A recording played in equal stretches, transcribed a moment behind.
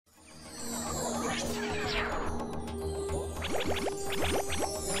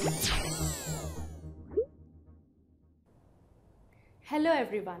Hello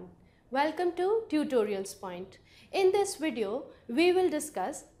everyone, welcome to TutorialsPoint. In this video, we will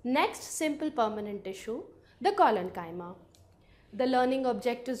discuss next simple permanent tissue, the collenchyma. The learning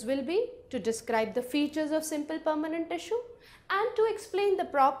objectives will be to describe the features of simple permanent tissue and to explain the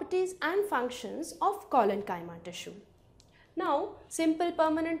properties and functions of collenchyma tissue. Now, simple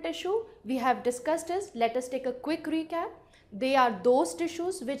permanent tissue we have discussed is, let us take a quick recap. They are those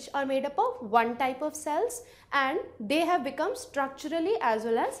tissues which are made up of one type of cells and they have become structurally as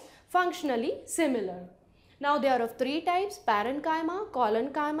well as functionally similar. Now they are of three types: parenchyma,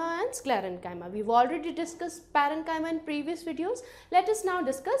 collenchyma and sclerenchyma. We've already discussed parenchyma in previous videos. Let us now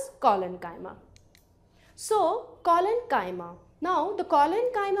discuss collenchyma. So collenchyma. Now the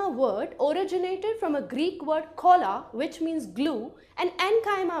collenchyma word originated from a Greek word kolla, which means glue, and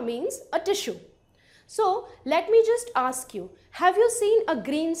enchyma means a tissue. So let me just ask you, have you seen a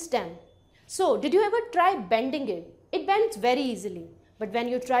green stem? So did you ever try bending it? It bends very easily. But when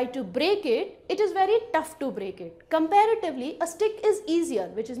you try to break it, it is very tough to break it. Comparatively, a stick is easier,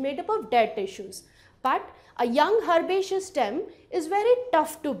 which is made up of dead tissues. But a young herbaceous stem is very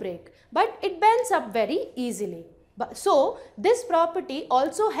tough to break, but it bends up very easily. So this property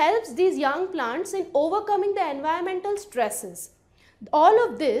also helps these young plants in overcoming the environmental stresses. All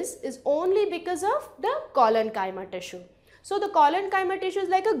of this is only because of the collenchyma tissue. So the collenchyma tissue is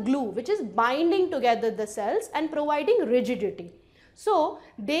like a glue which is binding together the cells and providing rigidity. So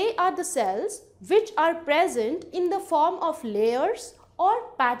they are the cells which are present in the form of layers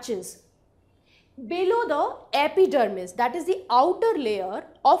or patches below the epidermis, that is the outer layer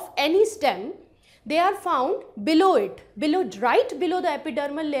of any stem. They are found below it. Right below the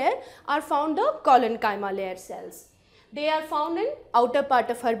epidermal layer are found the collenchyma layer cells. They are found in outer part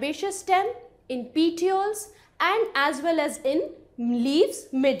of herbaceous stem, in petioles and as well as in leaves,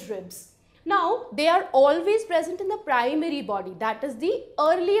 midribs. Now they are always present in the primary body, that is the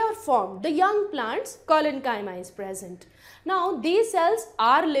earlier form, the young plants, collenchyma is present. Now these cells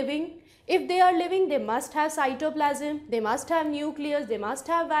are living. If they are living, they must have cytoplasm, they must have nucleus, they must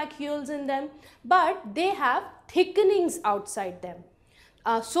have vacuoles in them, but they have thickenings outside them.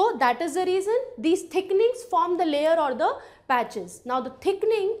 So that is the reason these thickenings form the layer or the patches. Now the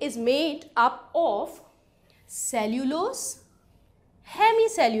thickening is made up of cellulose,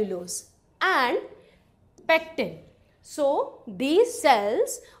 hemicellulose and pectin. So these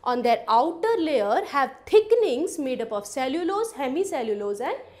cells on their outer layer have thickenings made up of cellulose, hemicellulose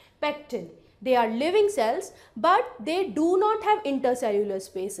and pectin. They are living cells, but they do not have intercellular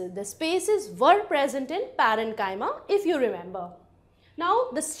spaces. The spaces were present in parenchyma, if you remember. Now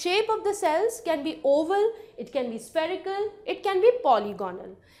the shape of the cells can be oval, it can be spherical, it can be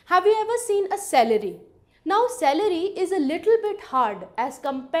polygonal. Have you ever seen a celery? Now celery is a little bit hard as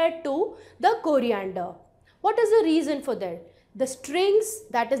compared to the coriander. What is the reason for that? The strings,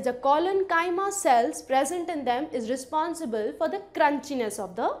 that is the collenchyma cells present in them, is responsible for the crunchiness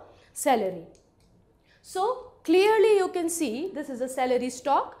of the celery. So clearly you can see this is a celery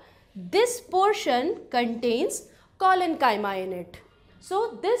stalk. This portion contains collenchyma in it.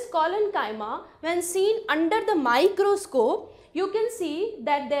 So this collenchyma, when seen under the microscope, you can see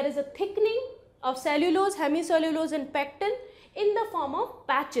that there is a thickening of cellulose, hemicellulose and pectin in the form of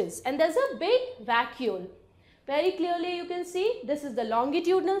patches, and there is a big vacuole. Very clearly you can see this is the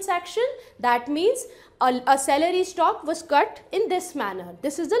longitudinal section. That means a celery stalk was cut in this manner.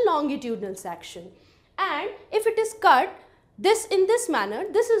 This is the longitudinal section, and if it is cut in this manner,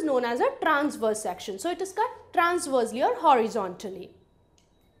 this is known as a transverse section. So it is cut transversely or horizontally.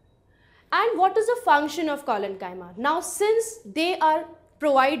 And what is the function of collenchyma? Now since they are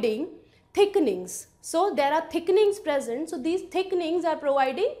providing thickenings, so there are thickenings present, so these thickenings are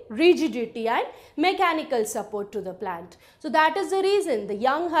providing rigidity and mechanical support to the plant. So that is the reason the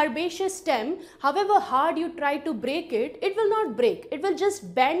young herbaceous stem, however hard you try to break it, it will not break, it will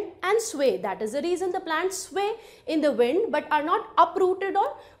just bend and sway. That is the reason the plants sway in the wind but are not uprooted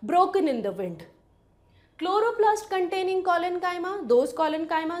or broken in the wind. Chloroplast containing collenchyma, those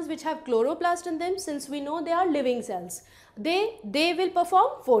collenchymas which have chloroplast in them, since we know they are living cells, they will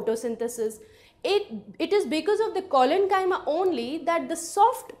perform photosynthesis. It is because of the collenchyma only that the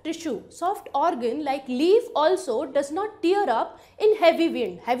soft tissue, soft organ like leaf also does not tear up in heavy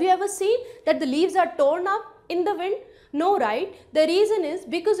wind. Have you ever seen that the leaves are torn up in the wind? No, right? The reason is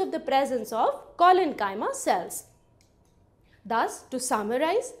because of the presence of collenchyma cells. Thus, to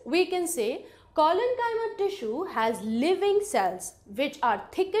summarize, we can say collenchyma tissue has living cells which are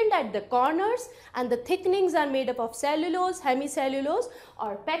thickened at the corners, and the thickenings are made up of cellulose, hemicellulose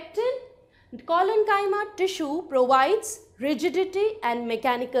or pectin. Collenchyma tissue provides rigidity and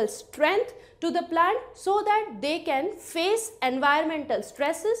mechanical strength to the plant so that they can face environmental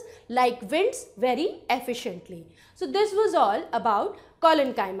stresses like winds very efficiently. So this was all about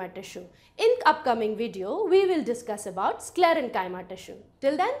Collenchyma tissue. In upcoming video, we will discuss about Sclerenchyma tissue.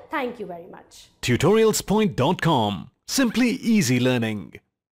 Till then, thank you very much. TutorialsPoint.com. Simply easy learning.